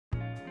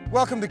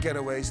Welcome to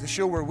Getaways, the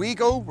show where we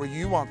go where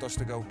you want us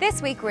to go.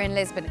 This week we're in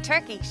Lisbon,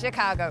 Turkey,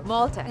 Chicago,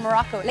 Malta,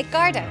 Morocco, Lake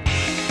Garda.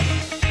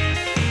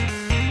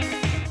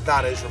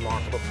 That is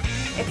remarkable.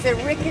 It's a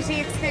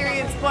rickety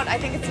experience, but I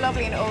think it's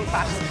lovely and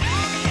old-fashioned.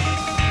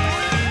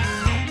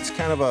 It's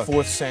kind of a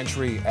 4th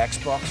century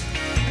Xbox.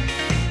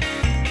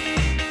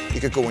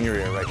 You could go in your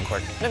ear right and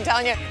quick. I'm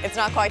telling you, it's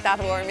not quite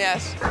that warm yet.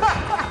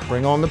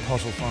 Bring on the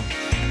puzzle fun.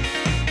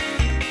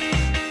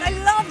 I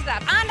loved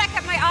that, and I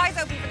kept my eyes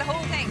open for the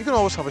whole thing. You can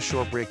always have a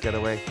short break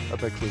getaway a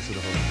bit closer to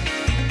home.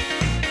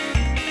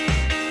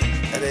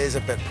 It is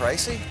a bit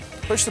pricey.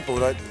 Push the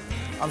boat out.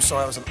 I'm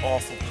sorry, that was an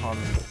awful pun.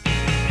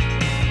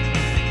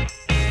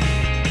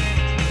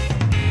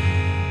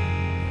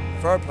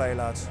 Fair play,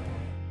 lads.